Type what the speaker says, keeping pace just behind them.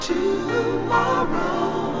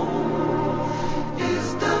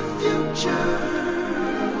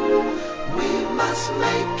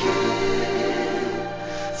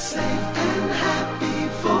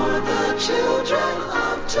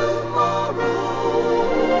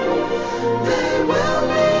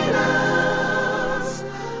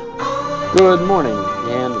Good morning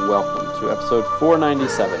and welcome to episode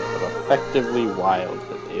 497 of Effectively Wild,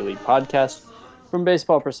 the daily podcast from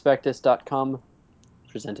baseballprospectus.com,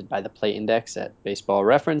 presented by the Play Index at Baseball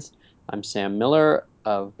Reference. I'm Sam Miller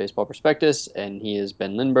of Baseball Prospectus, and he is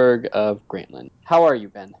Ben Lindbergh of Grantland. How are you,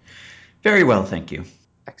 Ben? Very well, thank you.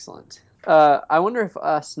 Excellent. I wonder if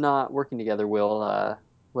us not working together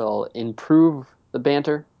will improve the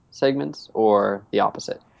banter segments or the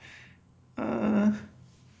opposite. Uh,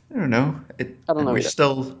 I don't know. I don't know We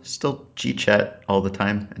either. still G-chat all the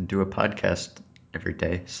time and do a podcast every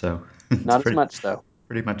day, so it's Not as much though.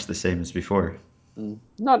 pretty much the same as before.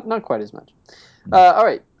 Not quite as much. Hmm. All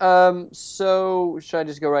right. So should I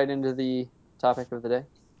just go right into the topic of the day?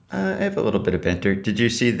 I have a little bit of banter. Did you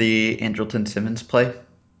see the Andrelton Simmons play?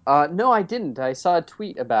 No, I didn't. I saw a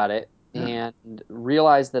tweet about it Yeah. and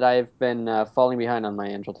realized that I've been falling behind on my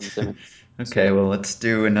Andrelton Simmons Okay, schedule. well, let's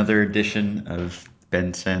do another edition of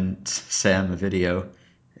Ben sends Sam a video,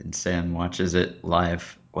 and Sam watches it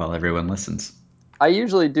live while everyone listens. I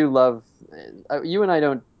usually do love. You and I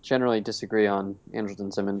don't generally disagree on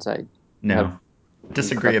Andrelton Simmons. I have No,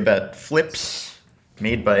 disagree incredible. about flips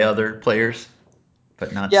made by other players,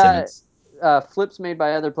 but not Yeah, Simmons. flips made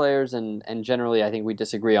by other players, and generally, I think we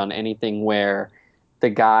disagree on anything where the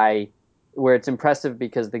guy, where it's impressive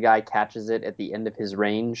because the guy catches it at the end of his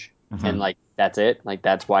range, Uh-huh. and like that's it, like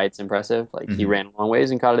that's why it's impressive. Like he Hmm. ran a long ways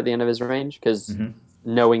and caught it at the end of his range because Hmm.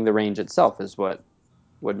 knowing the range itself is what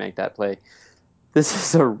would make that play. This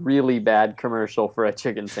is a really bad commercial for a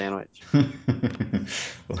chicken sandwich.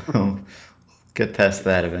 We'll get past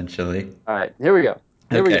that eventually. All right, here we go.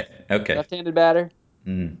 Here we go. Okay, okay. Left-handed batter,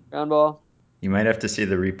 Mm. ground ball. You might have to see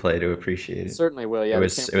the replay to appreciate it. Certainly will. It Yeah, the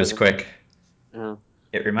was camera it was doesn't. quick. Uh,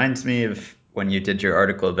 It reminds me of when you did your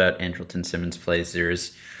article about Andrelton Simmons plays.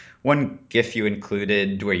 There's one GIF you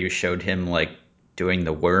included where you showed him like doing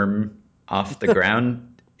the worm off the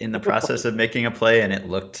ground in the process of making a play, and it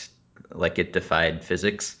looked like it defied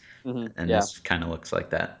physics. And yeah. this kind of looks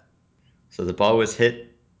like that. So the ball was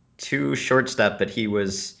hit to shortstop, but he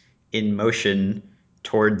was in motion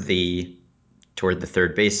toward the toward the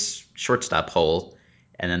third base shortstop hole,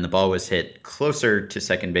 and then the ball was hit closer to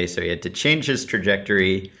second base, so he had to change his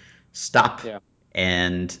trajectory, stop, Yeah.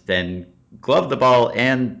 and then glove the ball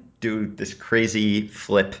and do this crazy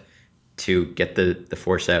flip to get the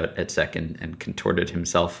force out at second and contorted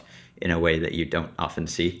himself in a way that you don't often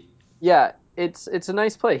see. Yeah, it's a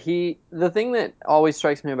nice play. The thing that always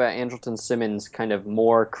strikes me about Andrelton Simmons' kind of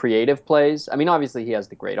more creative plays. I mean, obviously he has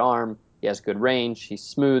the great arm, he has good range, he's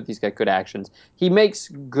smooth, he's got good actions. He makes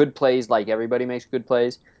good plays like everybody makes good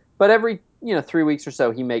plays, but every, 3 weeks or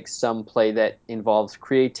so he makes some play that involves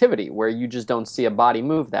creativity where you just don't see a body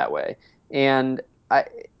move that way. And I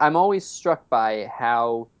I'm always struck by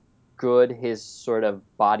how good his sort of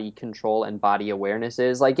body control and body awareness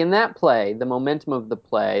is. Like in that play, the momentum of the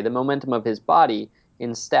play, the momentum of his body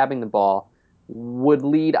in stabbing the ball would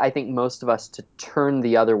lead, I think, most of us to turn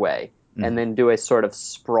the other way and Mm-hmm. then do a sort of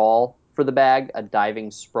sprawl for the bag, a diving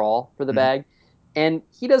sprawl for the Mm-hmm. bag. And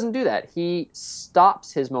he doesn't do that. He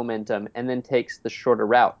stops his momentum and then takes the shorter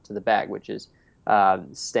route to the bag, which is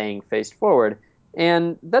staying faced forward.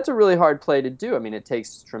 And that's a really hard play to do. I mean, it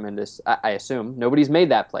takes tremendous, I assume. Nobody's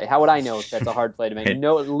made that play. How would I know if that's a hard play to make? Right.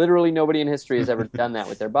 No, literally nobody in history has ever done that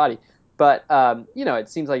with their body. But, it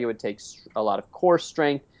seems like it would take a lot of core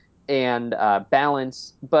strength and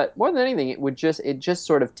balance. But more than anything, it just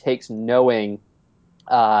sort of takes knowing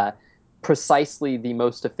uh, precisely the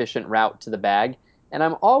most efficient route to the bag. And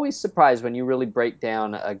I'm always surprised when you really break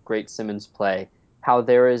down a great Simmons play how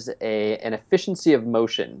there is an efficiency of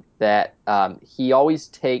motion that he always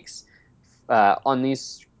takes on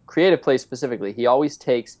these creative plays specifically. He always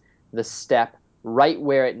takes the step right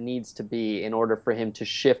where it needs to be in order for him to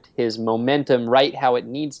shift his momentum right how it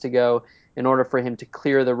needs to go in order for him to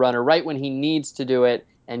clear the runner right when he needs to do it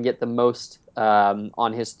and get the most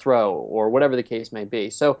on his throw or whatever the case may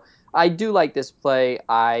be. So I do like this play.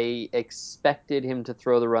 I expected him to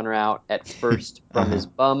throw the runner out at first from Uh-huh. his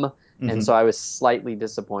bum, and so Mm-hmm. I was slightly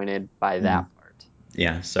disappointed by Mm. that part.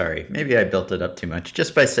 Yeah, sorry. Maybe I built it up too much.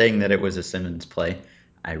 Just by saying that it was a Simmons play,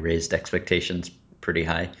 I raised expectations pretty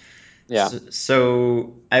high. Yeah.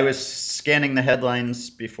 So I was scanning the headlines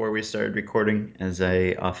before we started recording, as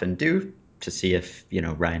I often do, to see if,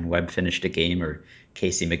 Ryan Webb finished a game or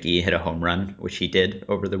Casey McGee hit a home run, which he did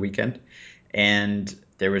over the weekend. And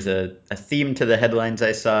there was a theme to the headlines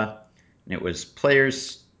I saw, and it was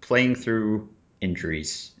players playing through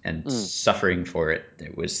injuries and Mm. suffering for it.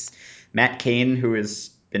 It was Matt Cain, who has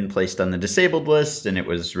been placed on the disabled list, and it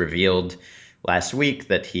was revealed last week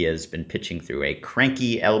that he has been pitching through a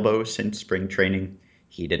cranky elbow since spring training.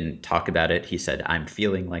 He didn't talk about it. He said, "I'm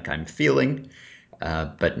feeling like I'm feeling."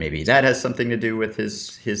 But maybe that has something to do with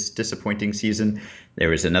his disappointing season. There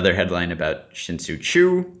was another headline about Shin-Soo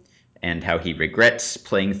Choo and how he regrets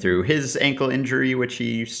playing through his ankle injury, which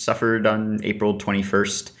he suffered on April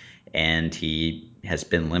 21st, and he has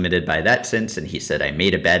been limited by that since. And he said, "I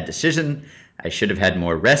made a bad decision. I should have had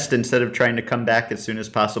more rest instead of trying to come back as soon as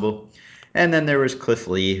possible." And then there was Cliff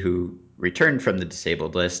Lee, who returned from the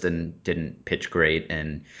disabled list and didn't pitch great.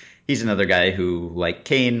 And he's another guy who, like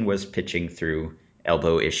Kane, was pitching through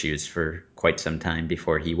elbow issues for quite some time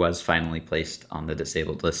before he was finally placed on the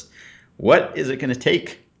disabled list. What is it going to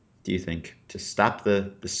take, do you think, to stop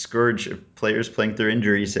the scourge of players playing through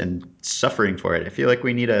injuries and suffering for it? I feel like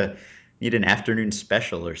we need an afternoon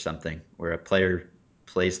special or something where a player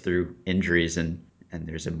plays through injuries and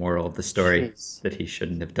there's a moral of the story Jeez. that he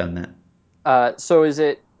shouldn't have done that. So is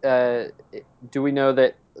it? Do we know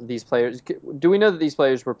that these players? Do we know that these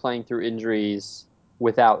players were playing through injuries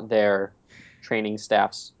without their training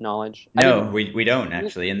staff's knowledge? I No, didn't. we don't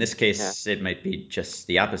actually. In this Yeah. case, it might be just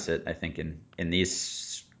the opposite. I think in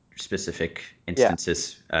these specific Yeah.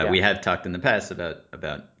 instances, Yeah. we have talked in the past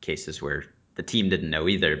about cases where the team didn't know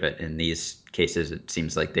either, but in these cases, it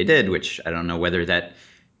seems like they did. Which I don't know whether that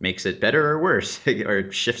makes it better or worse,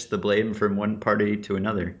 or shifts the blame from one party to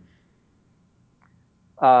another.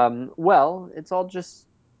 Well, it's all just,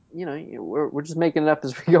 we're just making it up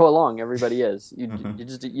as we go along. Everybody is. Uh-huh.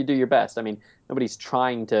 You do your best. I mean, nobody's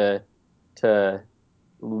trying to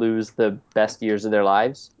lose the best years of their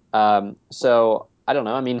lives. So I don't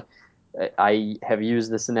know. I mean, I have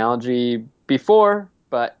used this analogy before,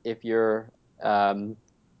 but if you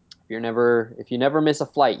never miss a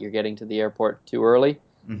flight, you're getting to the airport too early.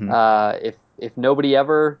 Hmm. If nobody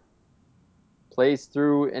ever plays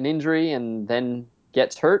through an injury and then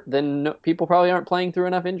gets hurt, then no, people probably aren't playing through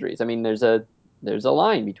enough injuries. I mean, there's a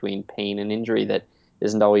line between pain and injury that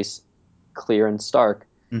isn't always clear and stark.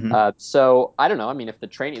 Hmm. So I don't know. I mean, if the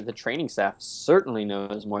training staff certainly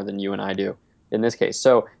knows more than you and I do in this case.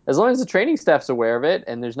 So as long as the training staff's aware of it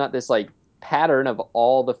and there's not this like pattern of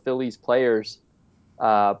all the Phillies players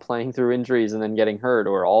playing through injuries and then getting hurt,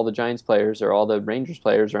 or all the Giants players or all the Rangers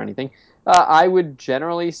players or anything, I would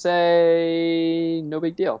generally say no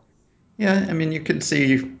big deal. Yeah, I mean, you can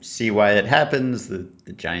see why it happens. The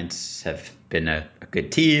Giants have been a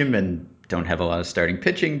good team and don't have a lot of starting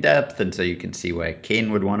pitching depth, and so you can see why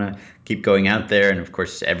Kane would want to keep going out there. And of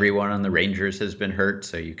course, everyone on the Rangers has been hurt,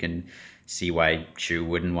 so you can see why Chu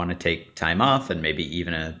wouldn't want to take time off, and maybe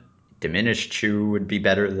even a diminished Chu would be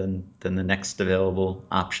better than the next available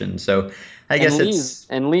option. So I And guess Lee's it's.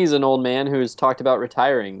 and Lee's an old man who's talked about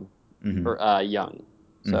retiring Mhm, for young.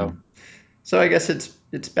 So mhm. So I guess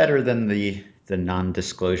it's better than the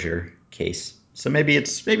non-disclosure case. So maybe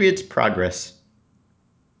it's progress.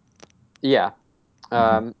 yeah,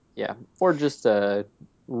 Hmm. yeah, or just a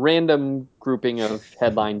random grouping of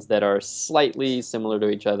headlines that are slightly similar to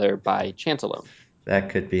each other by chance alone. That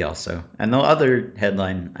could be also. And the other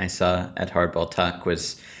headline I saw at Hardball Talk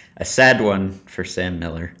was a sad one for Sam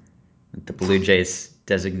Miller. The Blue Jays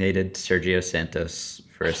designated Sergio Santos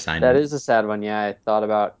for That assignment. is a sad one. Yeah, I thought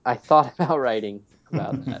about writing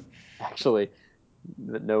about that actually,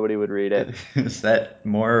 but nobody would read it. Is that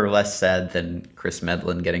more or less sad than Chris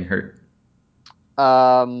Medlin getting hurt?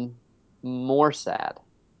 Um, More sad,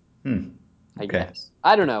 Hmm. I Okay. guess.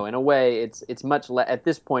 I don't know. In a way, it's much less at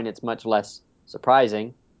this point. It's much less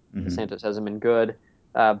surprising because Hmm. Santos hasn't been good.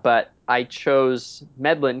 But I chose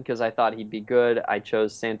Medlin because I thought he'd be good. I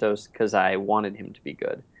chose Santos because I wanted him to be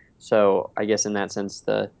good. So I guess in that sense,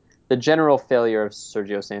 the general failure of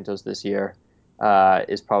Sergio Santos this year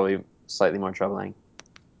is probably slightly more troubling.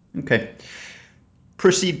 Okay.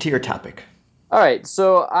 Proceed to your topic. All right,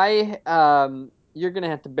 so you're gonna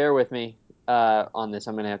have to bear with me on this.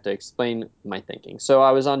 I'm gonna have to explain my thinking. So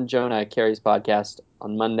I was on Jonah Carey's podcast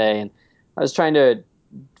on Monday, and I was trying to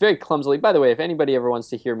very clumsily. By the way, if anybody ever wants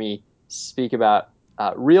to hear me speak about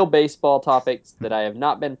real baseball topics that I have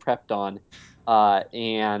not been prepped on,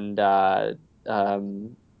 and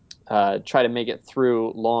um, try to make it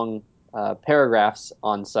through long paragraphs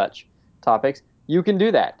on such topics, you can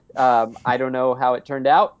do that. I don't know how it turned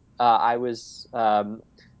out. I was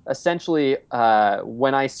essentially,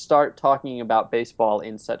 when I start talking about baseball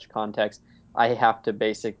in such context, I have to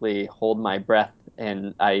basically hold my breath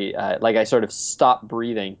and I sort of stop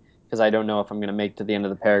breathing because I don't know if I'm going to make to the end of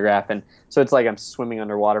the paragraph. And so it's like I'm swimming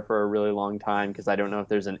underwater for a really long time because I don't know if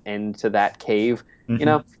there's an end to that cave, you Hmm.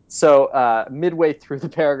 know? So midway through the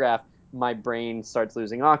paragraph, my brain starts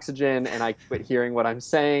losing oxygen and I quit hearing what I'm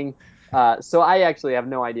saying. So I actually have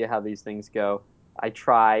no idea how these things go. I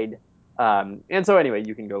tried. And so anyway,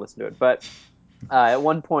 you can go listen to it. But at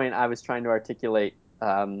one point, I was trying to articulate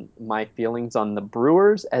my feelings on the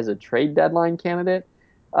Brewers as a trade deadline candidate,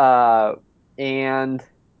 uh, and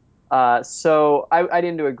so I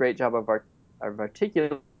didn't do a great job of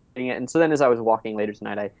articulating it. And so then, as I was walking later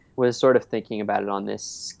tonight, I was sort of thinking about it on this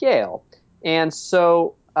scale. And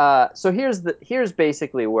so here's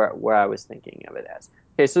basically where I was thinking of it as.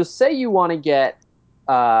 Okay, so say you want to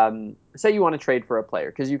trade for a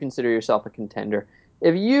player because you consider yourself a contender.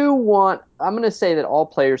 If you want, I'm going to say that all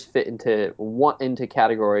players fit into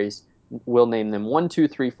categories. We'll name them one, two,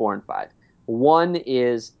 three, four, and five. One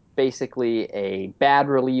is basically a bad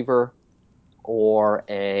reliever or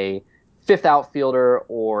a fifth outfielder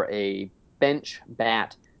or a bench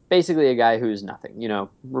bat, basically a guy who's nothing,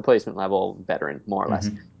 replacement level veteran, more or less.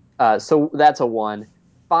 Hmm. So that's a one.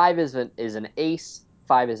 Five is an ace.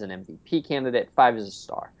 Five is an MVP candidate. Five is a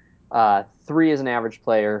star. Three is an average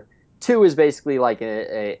player. Two is basically like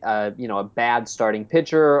a bad starting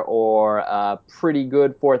pitcher or a pretty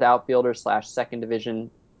good fourth outfielder slash second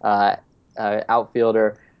division uh,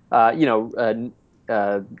 outfielder. Uh,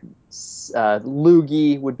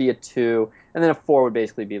 Loogie would be a two, and then a four would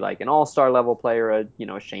basically be like an all-star level player, a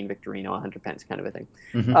Shane Victorino, a Hunter Pence kind of a thing.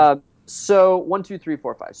 Hmm. So one, two, three,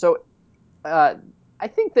 four, five. So uh, I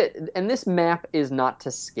think that, and this map is not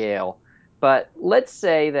to scale, but let's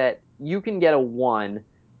say that you can get a one,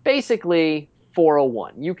 basically for a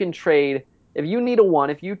one. You can trade if you need a one.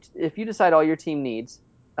 If you decide all your team needs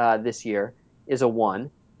this year is a one,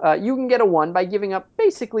 you can get a one by giving up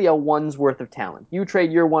basically a one's worth of talent. You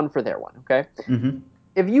trade your one for their one. Okay. Hmm.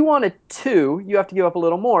 If you want a two, you have to give up a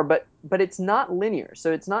little more, but it's not linear.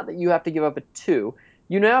 So it's not that you have to give up a two.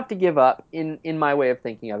 You now have to give up, in my way of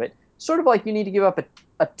thinking of it, sort of like you need to give up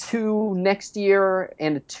a two next year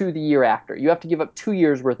and a two the year after. You have to give up 2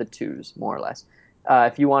 years worth of twos, more or less.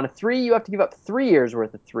 If you want a three, you have to give up 3 years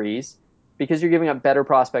worth of threes because you're giving up better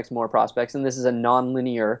prospects, more prospects, and this is a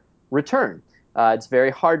non-linear return. It's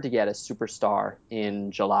very hard to get a superstar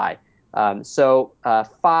in July. So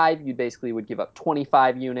five, you basically would give up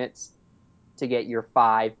 25 units to get your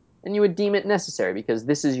five, and you would deem it necessary because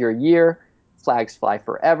this is your year. Flags fly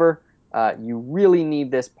forever. You really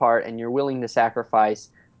need this part, and you're willing to sacrifice,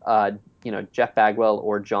 Jeff Bagwell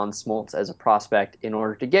or John Smoltz as a prospect in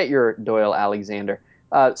order to get your Doyle Alexander.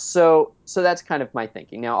 So that's kind of my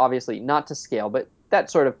thinking. Now, obviously, not to scale, but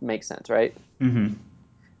that sort of makes sense, right? Hmm.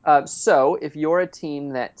 So if you're a team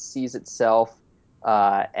that sees itself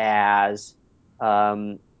as,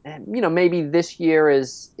 maybe this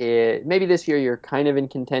year you're kind of in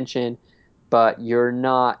contention, but you're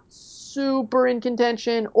not super in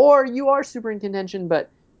contention, or you are super in contention, but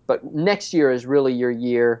next year is really your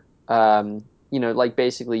year. Like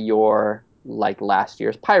basically your like last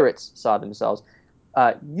year's Pirates saw themselves.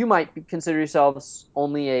 You might consider yourselves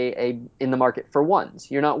only a in the market for ones.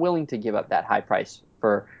 You're not willing to give up that high price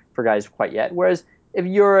for guys quite yet. Whereas if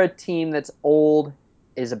you're a team that's old,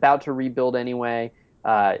 is about to rebuild anyway,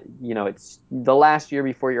 it's the last year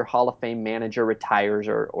before your Hall of Fame manager retires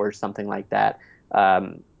or something like that,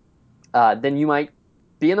 um, then you might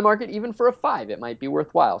be in the market even for a five. It might be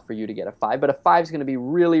worthwhile for you to get a five, but a five is going to be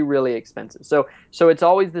really, really expensive. So it's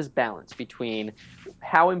always this balance between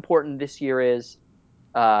how important this year is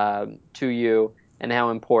to you and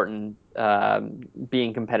how important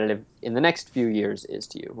being competitive in the next few years is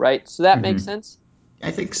to you, right? So that makes Hmm. sense.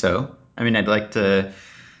 I think so. I mean, I'd like to.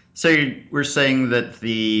 So we're saying that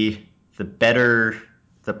the better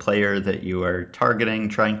the player that you are targeting,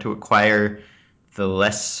 trying to acquire, the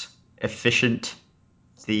less efficient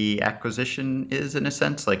the acquisition is in a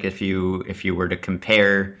sense. Like if you were to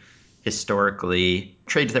compare historically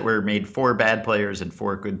trades that were made for bad players and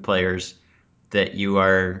for good players, that you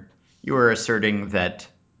are asserting that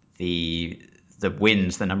the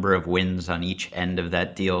the number of wins on each end of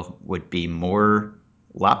that deal would be more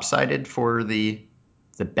lopsided for the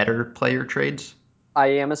better player trades. I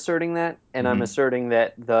am asserting that, and I'm Hmm. asserting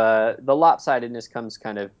that the lopsidedness comes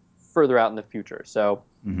kind of further out in the future. So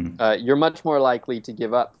Hmm. you're much more likely to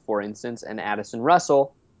give up, for instance, an Addison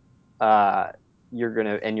Russell. Uh, you're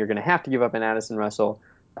gonna have to give up an Addison Russell,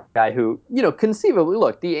 a guy who conceivably,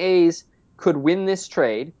 look, the A's could win this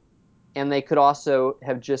trade, and they could also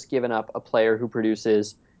have just given up a player who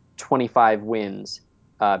produces 25 wins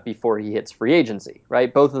before he hits free agency,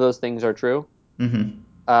 right? Both of those things are true. Hmm.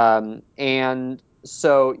 And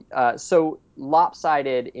so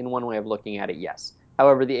lopsided in one way of looking at it, yes.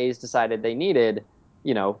 However, the A's decided they needed,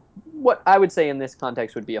 what I would say in this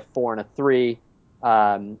context would be a four and a three.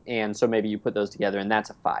 And so maybe you put those together and that's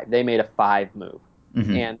a five. They made a five move.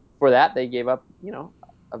 Hmm. And for that, they gave up,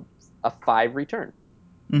 a five return.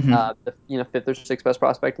 Hmm. the fifth or sixth best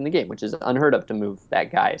prospect in the game, which is unheard of to move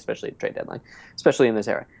that guy, especially at trade deadline, especially in this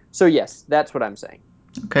era. So yes, that's what I'm saying.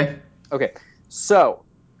 Okay. Okay, so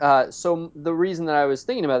so the reason that I was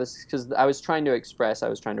thinking about this is because I was trying to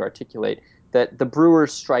articulate that the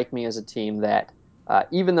Brewers strike me as a team that,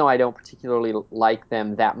 even though I don't particularly like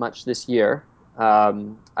them that much this year,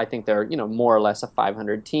 I think they're more or less a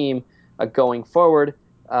 500 team going forward.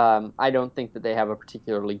 I don't think that they have a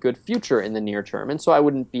particularly good future in the near term, and so I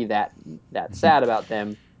wouldn't be that sad about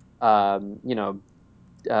them. Um, you know,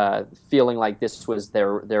 feeling like this was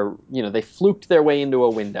their they fluked their way into a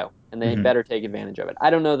window and they Hmm. better take advantage of it. I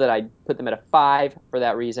don't know that I'd put them at a 5 for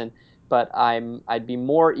that reason, but I'd be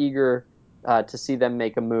more eager to see them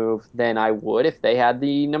make a move than I would if they had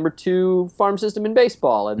the number 2 farm system in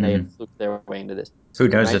baseball and they had Hmm. fluked their way into this Who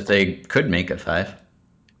season, knows right? if they could make a five?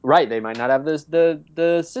 Right, they might not have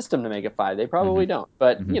the system to make it 5. They Hmm. probably don't.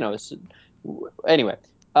 But Hmm. anyway.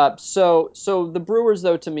 So the Brewers,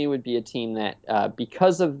 though, to me would be a team that,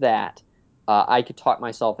 because of that, I could talk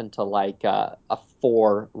myself into like a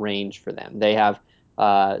 4 range for them. They have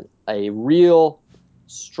uh, a real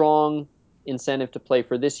strong incentive to play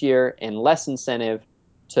for this year and less incentive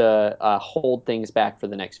to hold things back for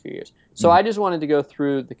the next few years. So Hmm. I just wanted to go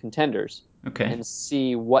through the contenders Okay. and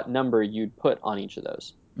see what number you'd put on each of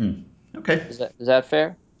those. Mm. Okay. Is that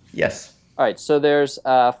fair? Yes. All right, so there's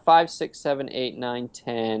 5, 6, 7, 8, 9,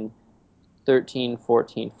 10, 13,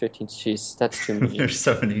 14, 15. Jeez, that's too many. There's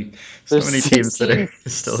so There's many teams that are 16,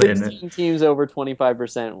 still in it. 16 teams over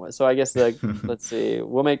 25%. So I guess let's see,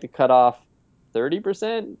 we'll make the cutoff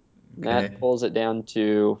 30%. And that Okay. pulls it down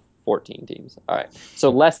to 14 teams. All right, so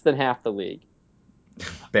less than half the league. Yeah,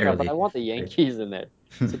 but I Barely. want the Right. Yankees in there.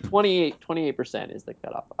 So 28% is the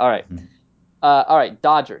cutoff. All right,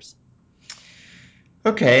 Dodgers.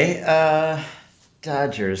 Okay.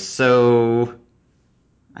 Dodgers. So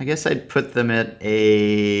I guess I'd put them at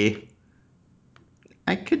a.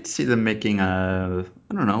 I could see them making a.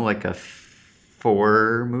 I don't know, like a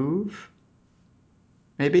four move,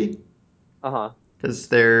 maybe, Uh-huh. because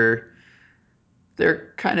they're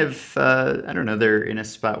kind of. I don't know. They're in a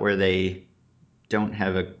spot where they don't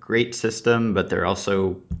have a great system, but they're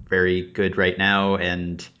also very good right now.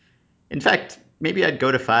 And in fact, maybe I'd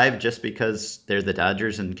go to five just because they're the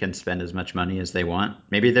Dodgers and can spend as much money as they want.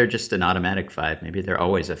 Maybe they're just an automatic five. Maybe they're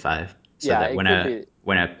always a five, so Yeah, that it could be.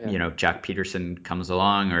 when a Yeah. Jock Peterson comes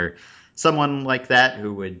along or someone like that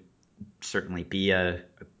who would certainly be a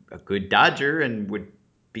good Dodger and would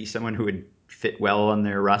be someone who would fit well on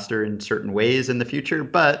their roster in certain ways in the future,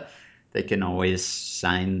 but they can always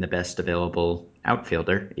sign the best available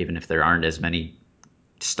outfielder, even if there aren't as many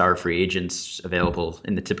star free agents available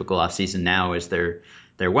in the typical offseason now as there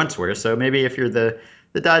once were. So maybe if you're the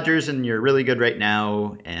Dodgers and you're really good right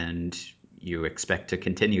now and you expect to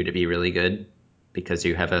continue to be really good because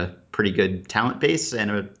you have a pretty good talent base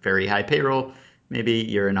and a very high payroll, maybe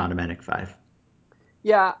you're an automatic five.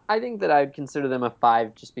 Yeah, I think that I'd consider them a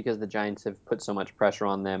 5 just because the Giants have put so much pressure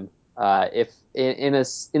on them. If in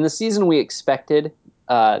the season we expected,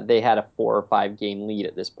 they had a 4 or 5 game lead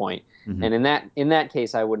at this point, and Mm-hmm. in that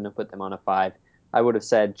case, I wouldn't have put them on a 5. I would have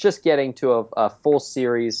said just getting to a full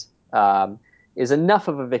series is enough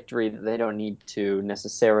of a victory that they don't need to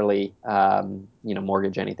necessarily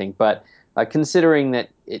mortgage anything. But considering that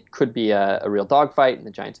it could be a real dogfight and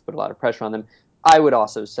the Giants put a lot of pressure on them, I would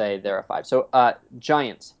also say they're a 5. So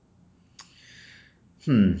Giants.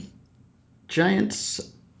 Hmm. Giants.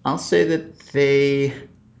 I'll say that they.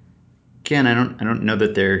 Again, I don't know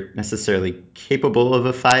that they're necessarily capable of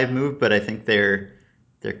a five move, but I think they're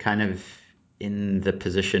kind of in the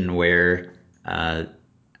position where uh,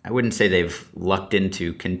 I wouldn't say they've lucked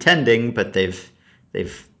into contending, but they've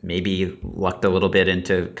maybe lucked a little bit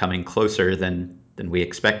into coming closer than we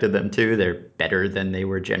expected them to. They're better than they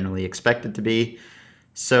were generally expected to be.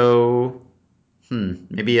 So,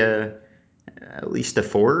 maybe a at least a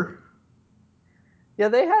four. Yeah,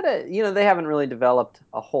 they haven't really developed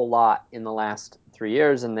a whole lot in the last 3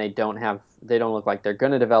 years, and they don't look like they're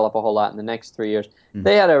going to develop a whole lot in the next 3 years. Hmm.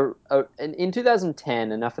 They had in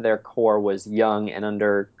 2010, enough of their core was young and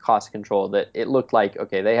under cost control that it looked like,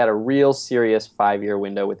 okay, they had a real serious 5 year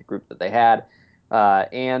window with the group that they had.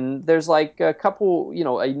 And there's like a couple,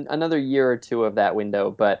 another year or two of that window,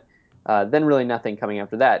 but then really nothing coming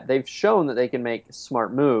after that. They've shown that they can make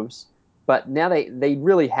smart moves, but now they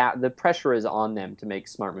really have the pressure is on them to make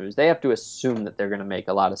smart moves. They have to assume that they're going to make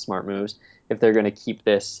a lot of smart moves if they're going to keep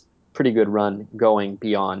this pretty good run going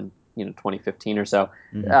beyond 2015 or so.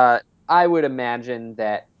 Hmm. Uh, I would imagine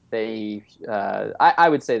that I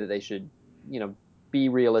would say that they should be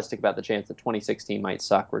realistic about the chance that 2016 might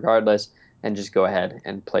suck regardless. and just go ahead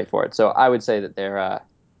and play for it. So I would say that they're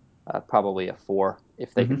probably a 4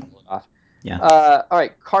 if they can Hmm. pull it off. Yeah. All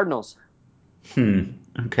right, Cardinals. Hmm.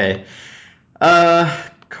 Okay.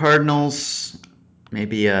 Cardinals,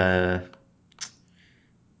 maybe a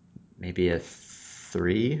maybe a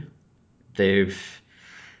 3. They've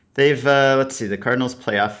they've let's see, the Cardinals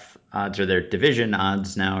playoff odds or their division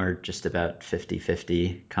odds now are just about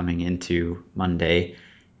 50-50 coming into Monday.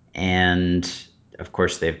 And of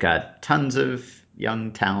course, they've got tons of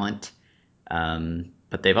young talent,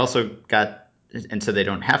 but they've also got, and so they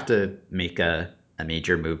don't have to make a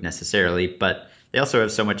major move necessarily, but they also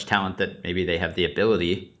have so much talent that maybe they have the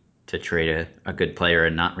ability to trade a good player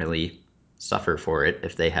and not really suffer for it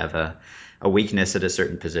if they have a weakness at a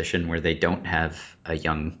certain position where they don't have a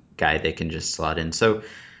young guy they can just slot in. So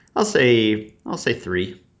I'll say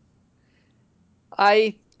 3.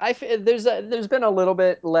 There's been a little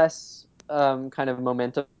bit less kind of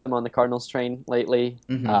momentum on the Cardinals train lately.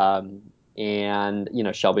 Mm-hmm.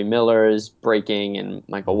 And Shelby Miller is breaking, and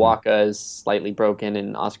Michael Mm-hmm. Wacha is slightly broken,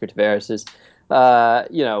 and Oscar Taveras is,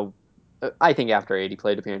 I think after 80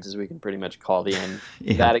 plate appearances, we can pretty much call the end to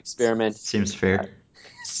Yeah, that experiment. seems Uh, fair.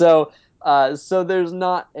 so there's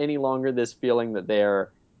not any longer this feeling that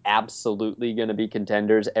they're absolutely going to be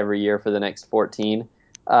contenders every year for the next 14.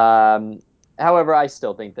 Um, However, I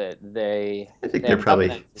still think that I think they they have enough in probably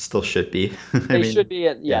that system. still should be. I They should mean, be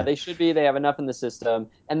yeah, yeah. they should be. They have enough in the system,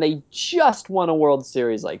 and they just won a World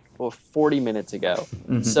Series like 40 minutes ago.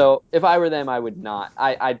 Hmm. So if I were them, I would not.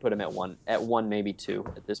 I'd put them at one, maybe two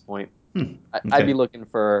at this point. Hmm. I'd be Okay. looking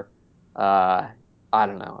for, uh, I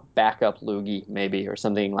don't know, a backup loogie maybe or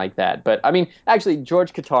something like that. But I mean, actually,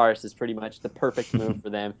 George Kataris is pretty much the perfect move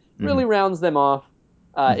for them. Hmm. Really rounds them off.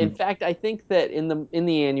 In Hmm. fact, I think that in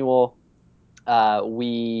the annual,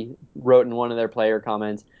 we wrote in one of their player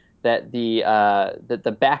comments that the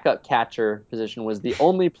backup catcher position was the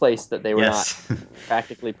only place that they were not Yes,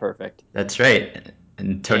 practically perfect. that's right.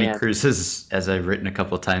 And Tony And Cruz has, as I've written a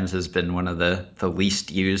couple times, has been one of the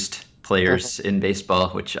least used uh players in baseball,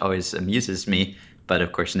 which always amuses me. But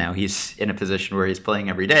of course, now he's in a position where he's playing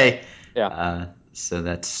every day, yeah. so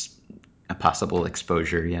that's a possible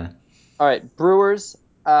exposure. Yeah. All right, Brewers.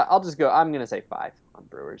 I'll just go. I'm gonna say 5 on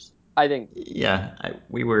Brewers. I think Yeah,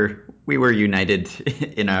 we were united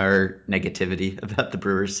in our negativity about the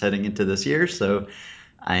Brewers heading into this year, so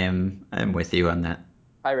I am with you on that.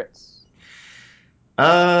 Pirates.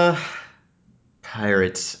 Uh,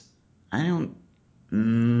 Pirates. I don't.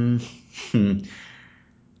 Mm, hmm.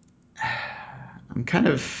 I'm kind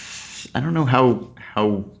of. I don't know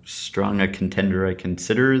how strong a contender I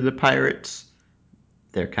consider the Pirates.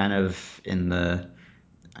 They're kind of in the.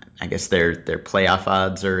 I guess their playoff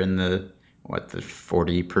odds are in the what the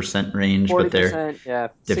 40% range, but their 40%, yeah,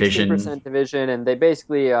 division. 16% division, and they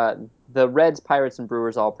basically the Reds, Pirates, and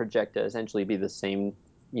Brewers all project to essentially be the same,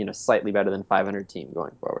 slightly better than 500 team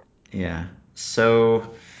going forward. Yeah. So,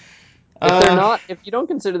 If they're uh, not, if you don't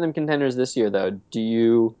consider them contenders this year, though, do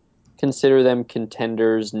you consider them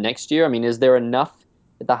contenders next year? I mean, is there enough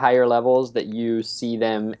at the higher levels that you see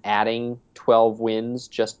them adding 12 wins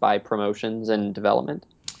just by promotions and development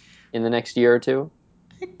in the next year or two?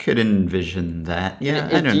 I could envision that. I mean, Yeah,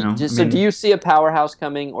 I don't know. I so do mean, you see a powerhouse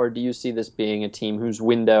coming, or do you see this being a team whose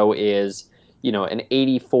window is, an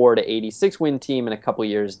 84 to 86 win team in a couple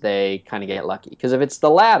years they kind of get lucky? Because if it's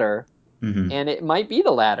the latter, hmm. and it might be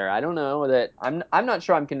the latter. I don't know that I'm not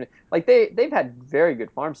sure I'm convinced. Like they've had very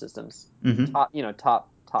good farm systems, Hmm.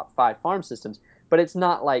 top 5 farm systems, but it's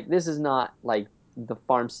not like this is not like the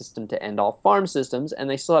farm system to end all farm systems, and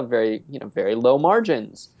they still have very low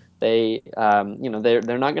margins. They're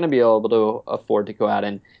not going to be able to afford to go out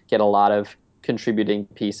and get a lot of contributing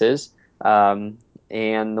pieces. Um,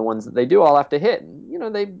 and the ones that they do all have to hit.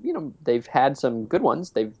 They've had some good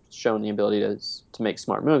ones. They've shown the ability to make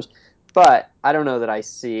smart moves, but I don't know that I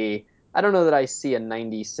see a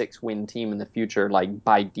 96 win team in the future like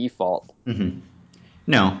by default. Hmm.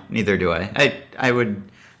 No, neither do I.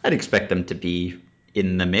 I'd expect them to be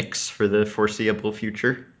in the mix for the foreseeable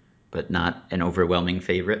future, but not an overwhelming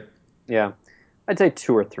favorite. Yeah. I'd say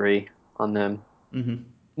 2 or 3 on them. Hmm.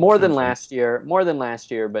 More than Sounds right. last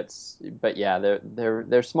year, but yeah,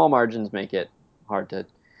 their small margins make it hard to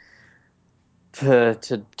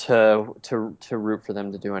root for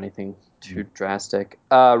them to do anything too drastic.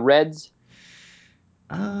 Uh, Reds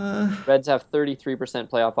have 33%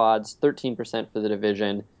 playoff odds, 13% for the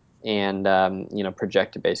division, and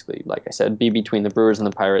project to basically, like I said, be between the Brewers and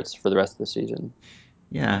the Pirates for the rest of the season.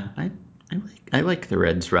 yeah, I like the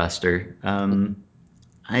Reds roster.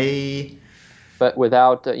 I But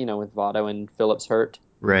without with Votto and Phillips hurt, does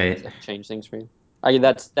right. that change things for you? I mean,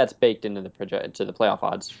 that's baked into the project to the playoff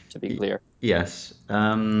odds. To be Y- clear. yes.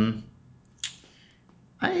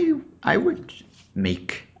 I would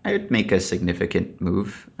make a significant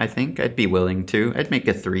move. I think I'd be willing to. I'd make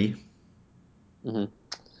a three. Hmm.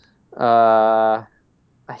 Uh,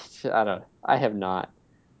 I don't. I have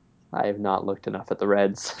not looked enough at the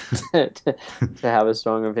Reds to have a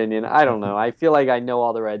strong opinion. I don't know. I feel like I know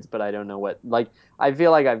all the Reds, but I don't know what. Like, I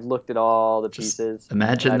feel like I've looked at all the Just pieces, but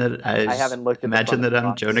I haven't looked at the imagine front of that the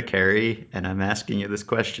I'm Jonah box. Carey and I'm asking you this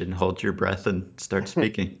question. Hold your breath and start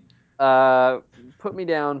speaking. Uh, Put me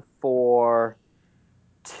down for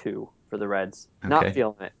two for the Reds. Not Okay.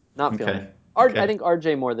 feeling it. Not feeling it. Okay. I Okay. think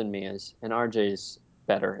RJ more than me is, and RJ's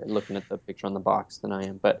better at looking at the picture on the box than I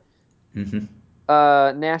am. But Hmm.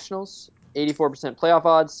 Nationals, 84% playoff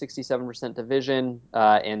odds, 67% division,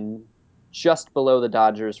 and just below the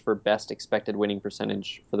Dodgers for best expected winning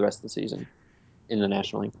percentage for the rest of the season in the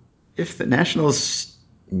National League. If the Nationals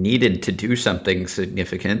needed to do something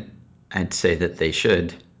significant, I'd say that they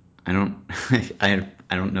should. I don't I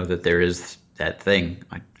don't know that there is that thing.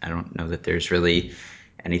 I don't know that there's really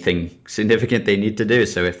anything significant they need to do.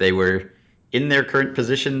 So if they were in their current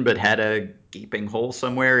position but had a gaping hole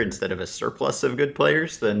somewhere instead of a surplus of good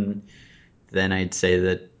players, then I'd say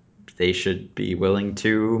that they should be willing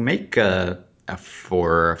to make a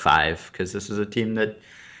four or a five because this is a team that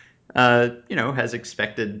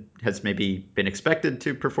has maybe been expected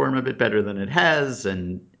to perform a bit better than it has,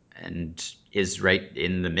 and is right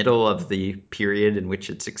in the middle of the period in which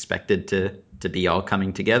it's expected to be all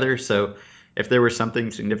coming together. So, if there was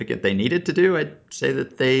something significant they needed to do, I'd say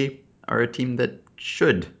that they are a team that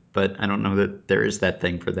should, but I don't know that there is that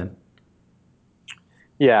thing for them.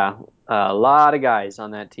 Yeah, a lot of guys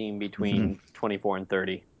on that team Hmm. between 24 and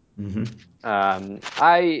 30. Hmm.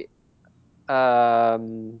 I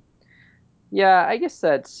yeah, I guess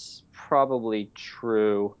that's probably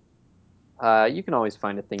true. You can always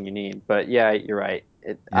find a thing you need, but yeah, you're right.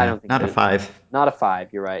 I Yeah, don't think not a there's five. not a five.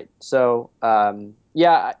 You're right. So,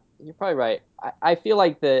 yeah, you're probably right. I feel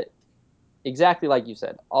like that exactly like you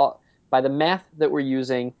said. All by the math that we're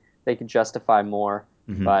using, they could justify more.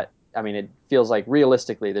 Hmm. But I mean, it feels like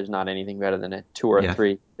realistically, there's not anything better than a two or a Yeah.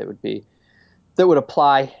 three that would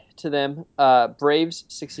apply to them. Braves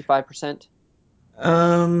 65%.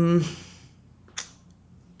 Um,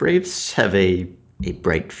 Braves have a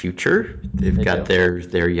bright future. They've They got do.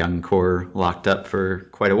 their young core locked up for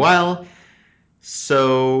quite a while.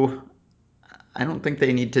 So I don't think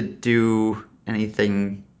they need to do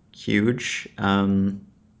anything huge. Then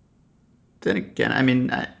again, I mean,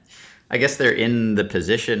 I guess they're in the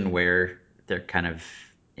position where they're kind of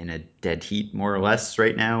in a dead heat more or less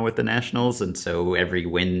right now with the Nationals, and so every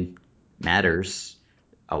win matters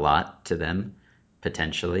a lot to them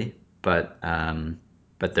potentially. But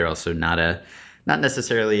they're also not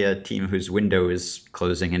necessarily a team whose window is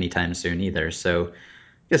closing anytime soon either. So I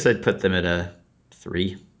guess I'd put them at a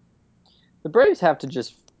three. The Braves have to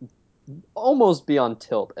just almost be on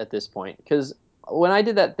tilt at this point because when I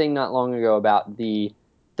did that thing not long ago about the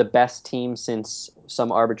best team since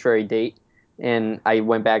some arbitrary date, and I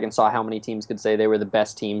went back and saw how many teams could say they were the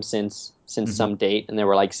best team since Mm-hmm. some date, and there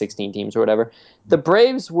were like 16 teams or whatever. The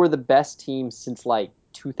Braves were the best team since like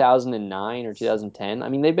 2009 or 2010. I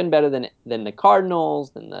mean, they've been better than the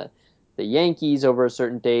Cardinals, than the Yankees over a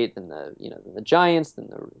certain date, than the Giants, than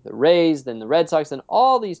the Rays, than the Red Sox, and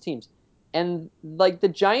all these teams and like the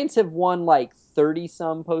Giants have won like 30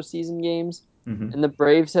 some postseason games, Mm-hmm. and the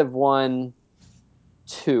Braves have won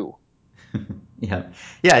two. Yeah,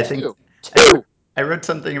 yeah. I think Two. I wrote Two. I wrote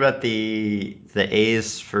something about the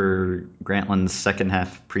A's for Grantland's second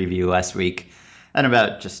half preview last week, and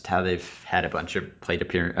about just how they've had a bunch of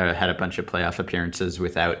had a bunch of playoff appearances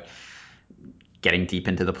without getting deep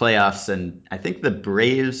into the playoffs. And I think the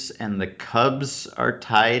Braves and the Cubs are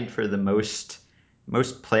tied for the most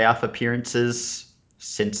playoff appearances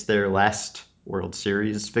since their last World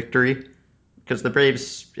Series victory. Because the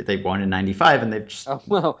Braves, they won in '95, and they've just, Oh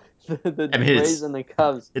well, the I mean, Braves and the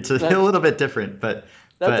Cubs. it's a That's little bit different, that's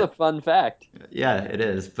a but fun fact. yeah, it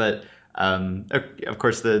is. But of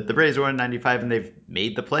course, the Braves won in '95, and they've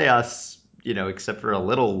made the playoffs. Except for a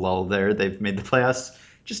little lull there, they've made the playoffs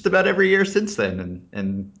just about every year since then,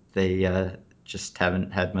 and they just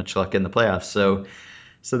haven't had much luck in the playoffs.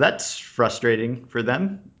 So that's frustrating for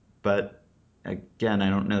them. But again, I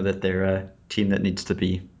don't know that they're a team that needs to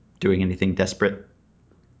be doing anything desperate.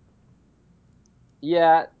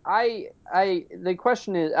 Yeah, the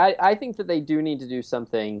question is, I think that they do need to do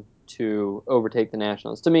something to overtake the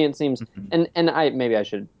Nationals. To me, it seems, and maybe I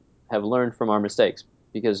should have learned from our mistakes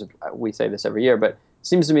because we say this every year, but it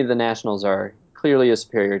seems to me the Nationals are clearly a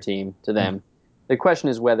superior team to them. The question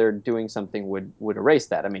is whether doing something would erase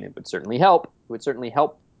that. I mean, it would certainly help. It would certainly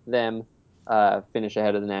help them finish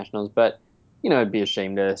ahead of the Nationals, but it'd be a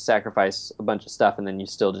shame to sacrifice a bunch of stuff and then you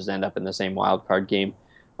still just end up in the same wild card game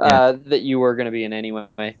Yeah, that you were going to be in anyway.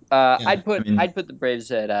 yeah. I I'd mean, put the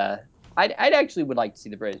Braves at I'd actually would like to see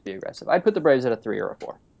the Braves be aggressive. I'd put the Braves at a 3 or a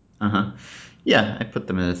 4. uh-huh. Yeah, I put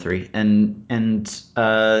them at a 3. And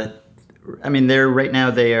I mean, they're right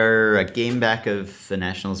now they are a game back of the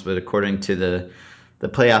Nationals, but according to the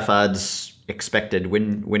playoff odds expected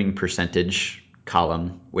winning percentage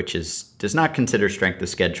column, which is does not consider strength of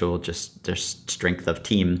schedule, just strength of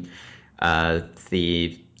team. Uh,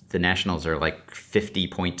 the the Nationals are like 50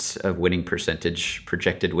 points of winning percentage,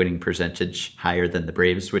 projected winning percentage higher than the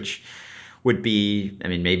Braves, which would be, I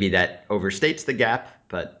mean, maybe that overstates the gap,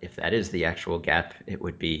 but if that is the actual gap, it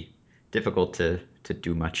would be difficult to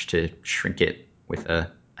do much to shrink it with a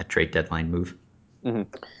trade deadline move. Mm-hmm.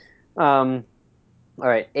 All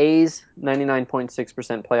right, A's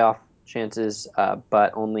 99.6% playoff chances,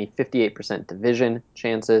 but only 58% division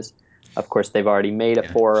chances. Of course, they've already made a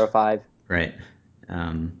Yeah. 4 or a 5. Right.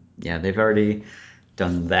 Yeah, they've already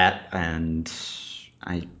done that, and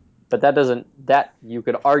I But that doesn't that you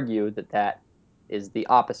could argue that is the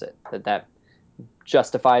opposite, that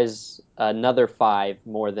justifies another 5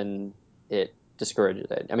 more than it discourages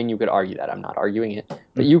it. I mean, you could argue that. I'm not arguing it,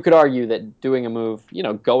 but you could argue that doing a move,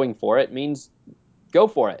 going for it means go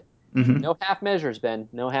for it. mhm. No half measures, Ben.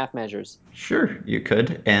 No half measures. Sure, you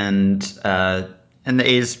could, and the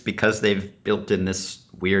A's because they've built in this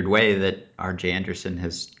weird way that R.J. Anderson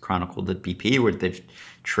has chronicled at BP, where they've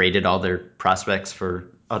traded all their prospects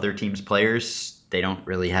for other teams' players. They don't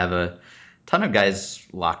really have a ton of guys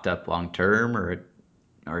locked up long term, or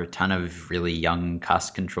a ton of really young,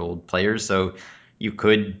 cost controlled players. So you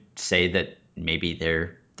could say that maybe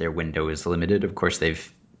their window is limited. Of course,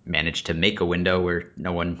 they've managed to make a window where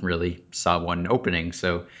no one really saw one opening.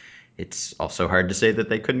 So it's also hard to say that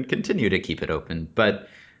they couldn't continue to keep it open. But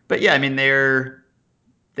yeah, I mean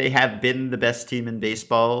they have been the best team in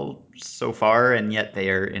baseball so far, and yet they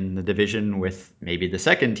are in the division with maybe the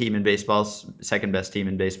second best team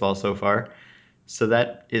in baseball so far. So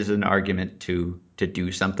that is an argument to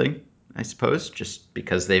do something, I suppose, just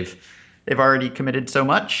because they've already committed so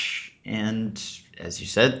much, and as you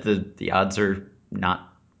said, the odds are not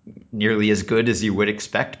nearly as good as you would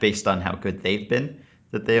expect based on how good they've been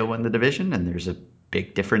that they'll win the division, and there's a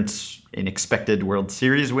big difference in expected World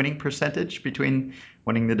Series winning percentage between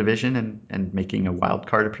winning the division and making a wild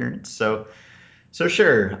card appearance. So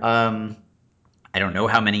sure, I don't know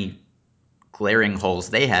how many glaring holes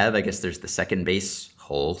they have. I guess there's the second base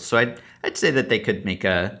hole. So I'd say that they could make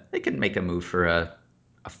a move for a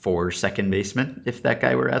 4 second baseman if that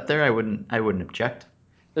guy were out there. I wouldn't object.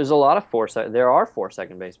 There's a lot of there are 4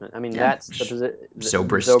 second basemen. I mean, Yeah, that's the position.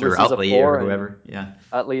 Zobrist or Zobrist is a Utley or 4, and whoever. Yeah.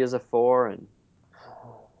 Utley is a 4, and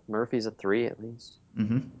Murphy's a 3 at least.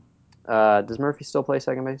 Hmm. Does Murphy still play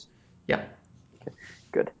second base? Yeah.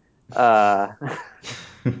 Good. Uh,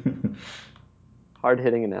 hard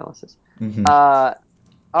hitting analysis. Hmm. Uh,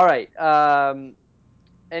 all right.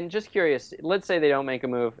 And just curious, let's say they don't make a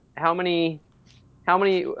move. How many in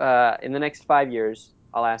the next 5 years?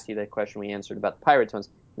 I'll ask you that question we answered about the Pirates ones.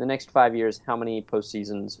 In the next 5 years, how many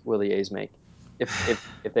postseasons will the A's make if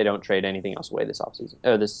they don't trade anything else away this offseason?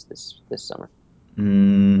 This summer.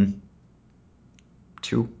 Mm,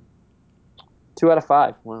 2. 2 out of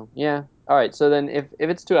 5. Well, yeah. All right. So then, if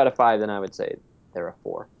it's 2 out of 5, then I would say they're a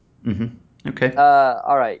 4. Hmm. Okay.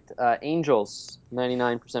 All right. Angels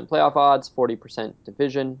 99% playoff odds, 40%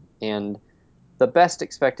 division, and the best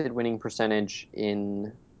expected winning percentage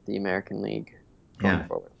in the American League going Yeah.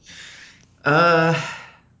 forward. Uh.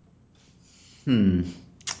 Hmm.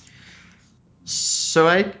 So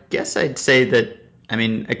I guess I'd say that I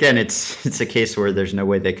mean again it's a case where there's no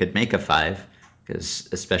way they could make a 5 because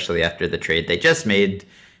especially after the trade they just made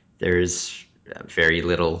there's very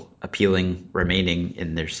little appealing remaining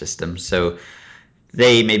in their system. So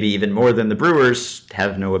they maybe even more than the Brewers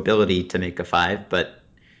have no ability to make a 5, but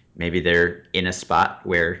maybe they're in a spot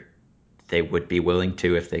where they would be willing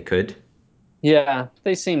to if they could. Yeah,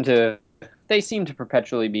 they seem to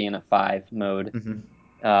perpetually be in a 5 mode.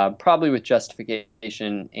 Hmm. Probably with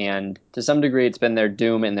justification, and to some degree, it's been their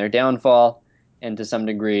doom and their downfall, and to some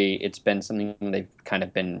degree, it's been something they've kind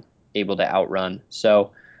of been able to outrun.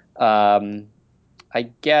 So, um, I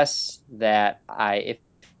guess that if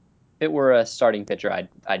it were a starting pitcher,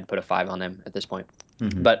 I'd put a 5 on them at this point.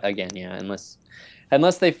 Hmm. But again, yeah,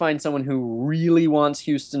 unless they find someone who really wants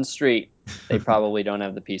Houston Street, they probably don't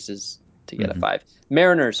have the pieces to get a Hmm. 5.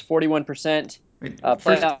 Mariners 41%. First,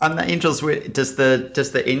 Playoff. on the Angels, does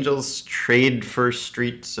the Angels trade for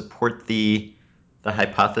Street support the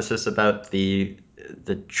hypothesis about the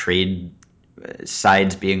trade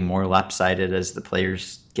sides being more lopsided as the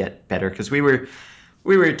players get better? Because we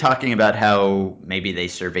were talking about how maybe they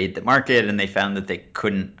surveyed the market and they found that they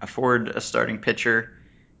couldn't afford a starting pitcher,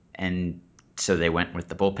 and so they went with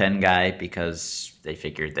the bullpen guy because they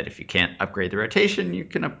figured that if you can't upgrade the rotation, you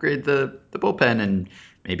can upgrade the bullpen. And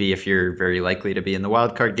maybe if you're very likely to be in the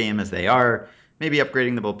wild card game, as they are, maybe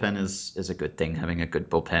upgrading the bullpen is a good thing. Having a good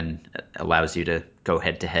bullpen allows you to go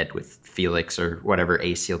head to head with Felix or whatever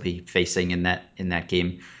ace you'll be facing in that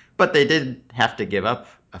game. But they did have to give up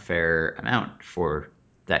a fair amount for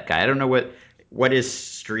that guy. I don't know what is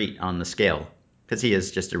Street on the scale, because he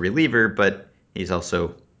is just a reliever, but he's also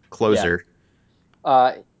Yeah. closer.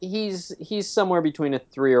 He's somewhere between a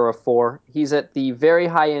 3 or a 4. He's at the very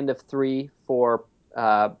high end of 3 for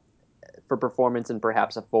performance and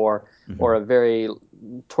perhaps a 4, or Mm-hmm. a very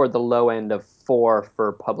toward the low end of 4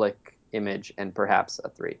 for public image and perhaps a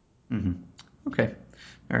 3. Mm-hmm. Okay.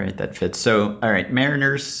 All right, that fits. So, all right,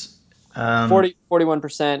 Mariners. Um,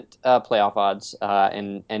 41% playoff odds,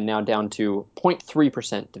 and now down to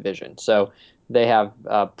 0.3% division. So they have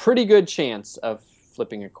a pretty good chance of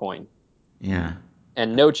flipping a coin yeah.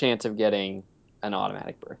 and no chance of getting an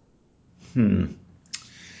automatic berth. Hmm.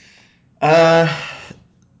 Uh,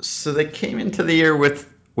 so they came into the year with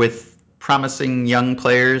promising young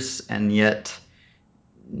players, and yet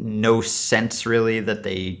no sense really that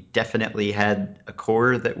they definitely had a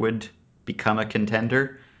core that would become a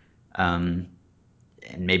contender. Um,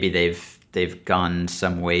 and maybe they've gone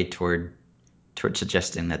some way toward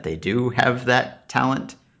suggesting that they do have that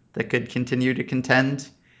talent that could continue to contend.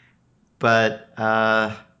 But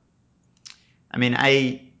I mean,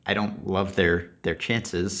 I don't love their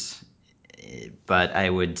chances, but I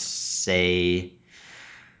would say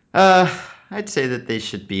I'd say that they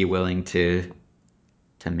should be willing to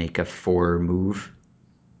make a 4 move.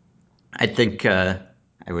 I think I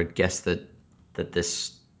would guess that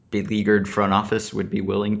this beleaguered front office would be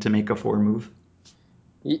willing to make a 4 move.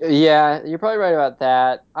 Yeah, you're probably right about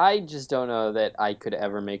that. I just don't know that I could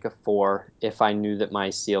ever make a 4 if I knew that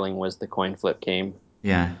my ceiling was the coin flip game.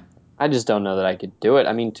 Yeah, I just don't know that I could do it.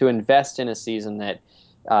 I mean, to invest in a season that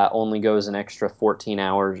only goes an extra 14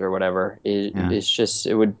 hours or whatever yeah. is just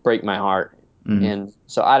it would break my heart. Mm. And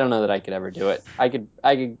so I don't know that I could ever do it.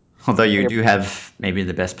 Although I you could do have maybe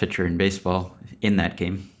the best pitcher in baseball in that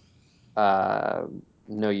game. uh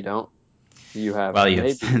no you don't. You have Well, you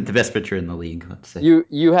have maybe the best pitcher in the league, let's say.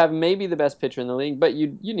 you have maybe the best pitcher in the league, but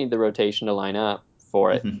you need the rotation to line up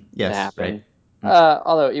for it to Yes, right. happen. Mm.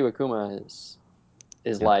 Although Iwakuma is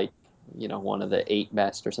Yep. like, one of the 8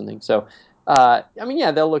 best or something. So, I mean,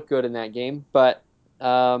 yeah, they'll look good in that game, but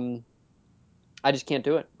um, I just can't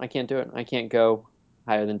do it. I can't do it. I can't go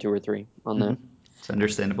higher than 2 or 3 on Hmm. that. It's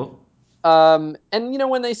understandable. And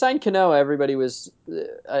when they signed Cano, everybody was,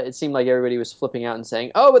 it seemed like everybody was flipping out and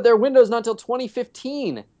saying, "Oh, but their window's not till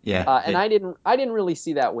 2015." Yeah. And I didn't really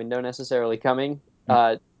see that window necessarily coming.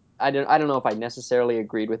 Mm. I don't know if I necessarily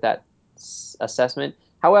agreed with that assessment.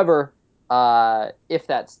 However, if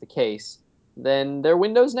that's the case, then their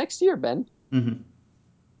window's next year, Ben. Hmm.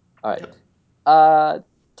 All right. Yep. Uh,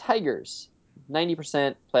 Tigers,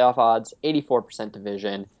 90% playoff odds, 84%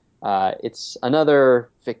 division. It's another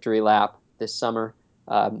victory lap this summer,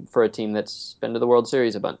 for a team that's been to the World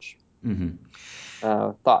Series a bunch. Hmm.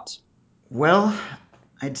 Thoughts? Well,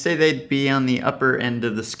 I'd say they'd be on the upper end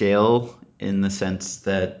of the scale in the sense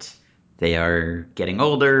that they are getting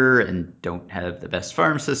older and don't have the best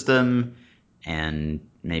farm system, and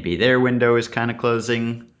maybe their window is kind of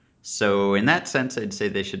closing. So, in that sense, I'd say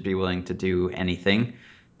they should be willing to do anything.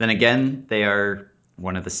 Then again, they are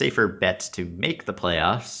one of the safer bets to make the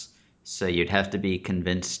playoffs, so you'd have to be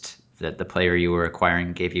convinced that the player you were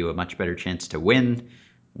acquiring gave you a much better chance to win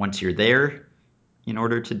once you're there in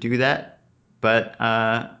order to do that. But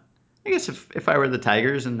I guess if I were the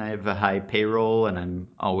Tigers and I have a high payroll and I'm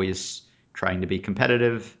always trying to be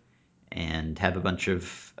competitive and have a bunch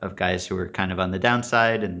of guys who are kind of on the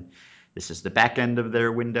downside, and this is the back end of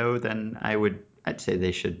their window, then I'd say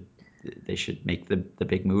they should make the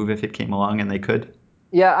big move if it came along and they could.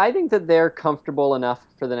 Yeah, I think that they're comfortable enough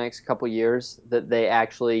for the next couple years that they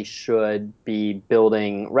actually should be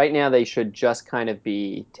building. Right now, they should just kind of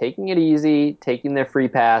be taking it easy, taking their free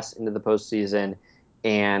pass into the postseason,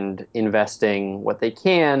 and investing what they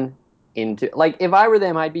can into. Like, if I were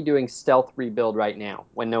them, I'd be doing stealth rebuild right now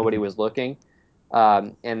when nobody Mhm. was looking.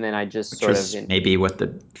 And then I just Which sort of, was maybe what the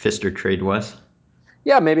Fister trade was.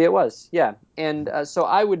 Yeah, maybe it was. Yeah. And so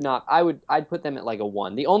I would not, I'd put them at like a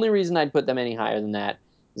one. The only reason I'd put them any higher than that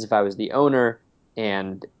is if I was the owner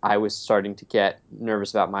and I was starting to get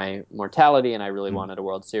nervous about my mortality and I really wanted a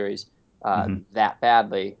World Series Mm-hmm. that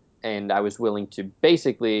badly. And I was willing to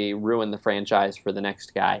basically ruin the franchise for the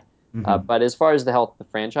next guy. Mm-hmm. But as far as the health of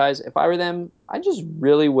the franchise, if I were them, I just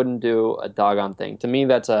really wouldn't do a doggone thing. To me,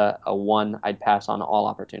 that's a one. I'd pass on all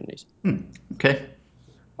opportunities. Okay.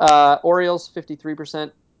 Orioles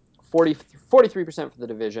 53%, 43% for the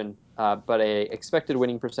division, but a expected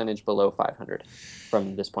winning percentage below 500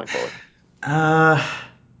 from this point forward. Uh,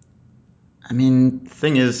 I mean,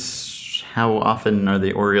 thing is, how often are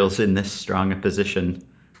the Orioles in this strong a position?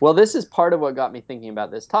 Well, this is part of what got me thinking about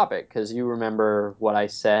this topic because you remember what I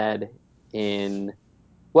said in.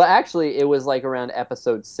 Well, actually, it was like around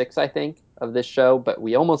episode six, I think, of this show, but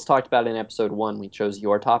we almost talked about it in episode one. We chose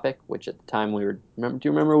your topic, which at the time we were. Remember, do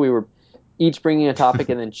you remember we were each bringing a topic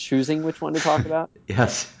and then choosing which one to talk about?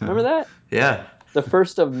 Yes. Remember that? Yeah. The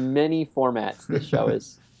first of many formats this show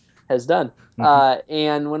is has done. Mhm.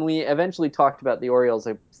 And when we eventually talked about the Orioles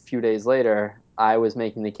a few days later, I was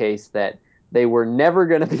making the case that they were never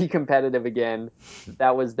going to be competitive again.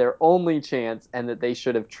 That was their only chance, and that they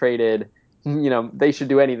should have traded. They should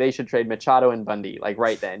do any. They should trade Machado and Bundy like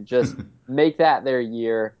right then. Just make that their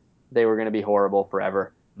year. They were going to be horrible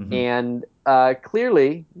forever. Mhm. And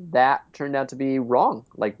clearly, that turned out to be wrong,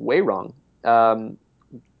 like way wrong.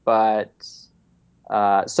 But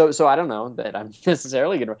so I don't know that I'm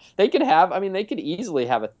necessarily gonna. They could have. I mean, they could easily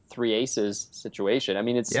have a three aces situation. I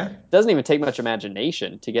mean, it's Yeah. doesn't even take much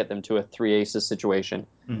imagination to get them to a three aces situation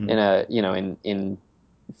in Mhm. a in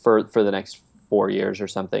for the next 4 years or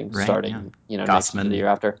something, Right. Yeah. starting next year, the Gossman, year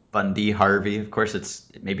after. Bundy, Harvey. Of course, it's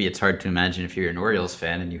hard to imagine if you're an Orioles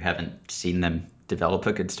fan and you haven't seen them develop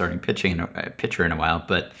a good starting pitcher in a while,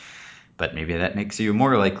 but maybe that makes you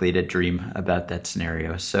more likely to dream about that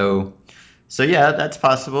scenario. So yeah, that's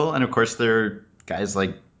possible. And of course, there are guys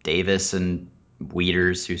like Davis and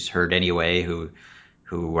Wieters, who's hurt anyway, who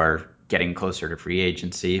are getting closer to free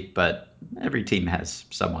agency. But every team has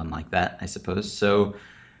someone like that, I suppose. So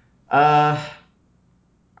uh,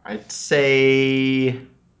 I'd say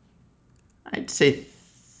I'd say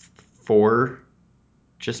four,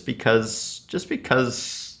 just because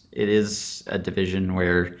it is a division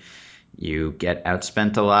where you get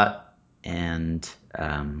outspent a lot, and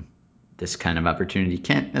this kind of opportunity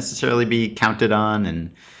can't necessarily be counted on.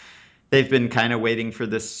 And they've been kind of waiting for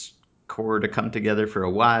this core to come together for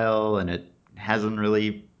a while, and it hasn't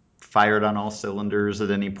really fired on all cylinders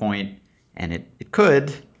at any point, and it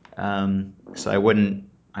could. So I wouldn't,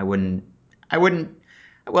 well,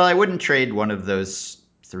 I wouldn't trade one of those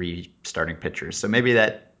three starting pitchers. So maybe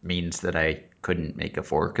that means that I couldn't make a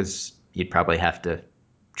four because you'd probably have to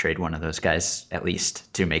trade one of those guys at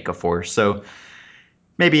least to make a four. So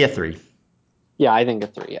maybe a three. Yeah, I think a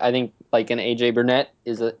three. I think like an AJ Burnett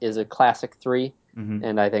is a classic three, Mm-hmm.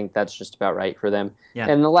 and I think that's just about right for them. Yeah.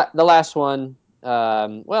 And the last one,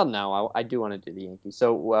 well, no, I do want to do the Yankees,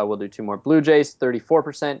 so we'll do two more. Blue Jays,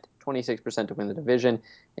 34%, 26% to win the division,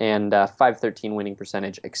 and 513 winning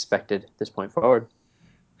percentage expected at this point forward.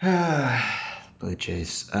 Blue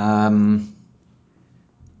Jays.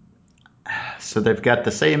 So they've got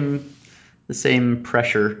the same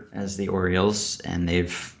pressure as the Orioles, and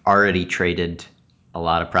they've already traded a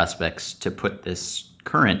lot of prospects to put this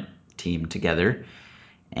current team together.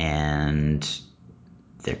 And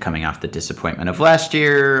they're coming off the disappointment of last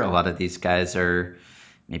year. A lot of these guys are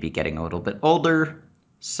maybe getting a little bit older.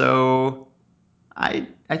 So I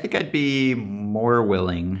think I'd be more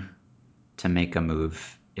willing to make a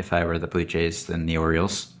move if I were the Blue Jays than the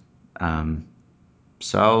Orioles. Um,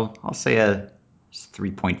 so I'll say a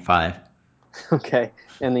 3.5. Okay,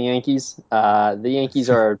 and the Yankees are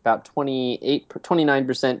about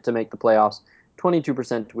 29% to make the playoffs,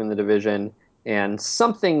 22% to win the division, and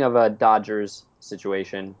something of a Dodgers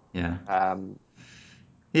situation. Yeah. Um,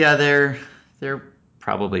 Yeah, they're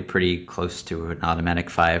probably pretty close to an automatic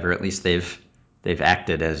five, or at least they've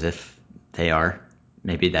acted as if they are.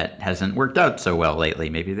 Maybe that hasn't worked out so well lately.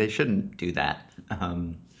 Maybe they shouldn't do that.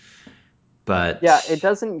 But Yeah, it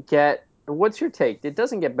doesn't get. What's your take? It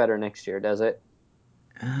doesn't get better next year, does it,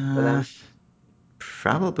 for uh, them?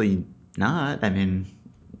 probably not. I mean,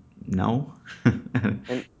 no.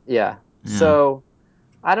 And yeah, Yeah, so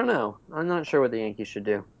I don't know. I'm not sure what the Yankees should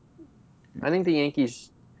do. I think the Yankees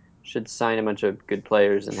should sign a bunch of good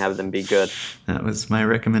players and have them be good. that was my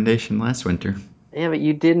recommendation last winter. Yeah, but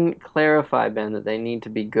you didn't clarify, Ben, that they need to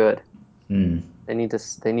be good. Hmm. They need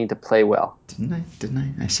to play well. Didn't I? Didn't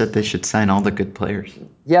I? I said they should sign all the good players.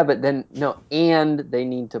 Yeah, but then no, and they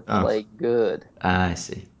need to Oh, play good. I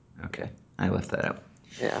see. Yeah. Okay, I left that out.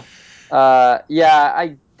 Yeah. Yeah,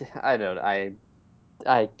 I don't I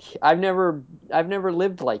I've never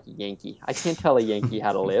lived like a Yankee. I can't tell a Yankee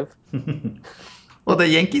how to live. Well, the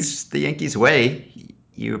Yankees way.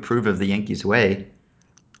 You approve of the Yankees way,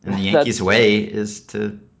 and the That's Yankees true. way is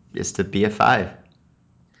to be a five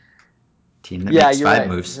team that Yeah, makes you're five right.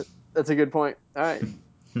 moves. That's a good point. All right.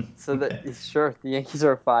 So that Okay. sure, the Yankees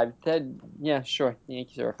are a five. Yeah, sure, the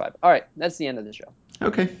Yankees are a five. All right, that's the end of the show.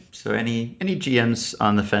 Okay. So any GMs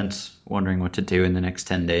on the fence wondering what to do in the next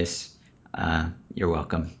 10 days, you're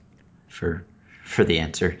welcome for for the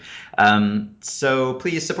answer. So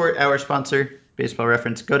please support our sponsor, Baseball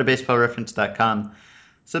Reference. Go to baseballreference.com.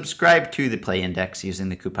 Subscribe to the Play Index using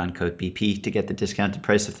the coupon code BP to get the discounted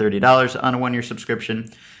price of $30 on a 1-year subscription.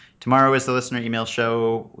 Tomorrow is the listener email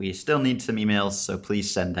show. We still need some emails, so please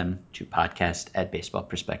send them to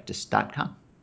podcast@baseballprospectus.com.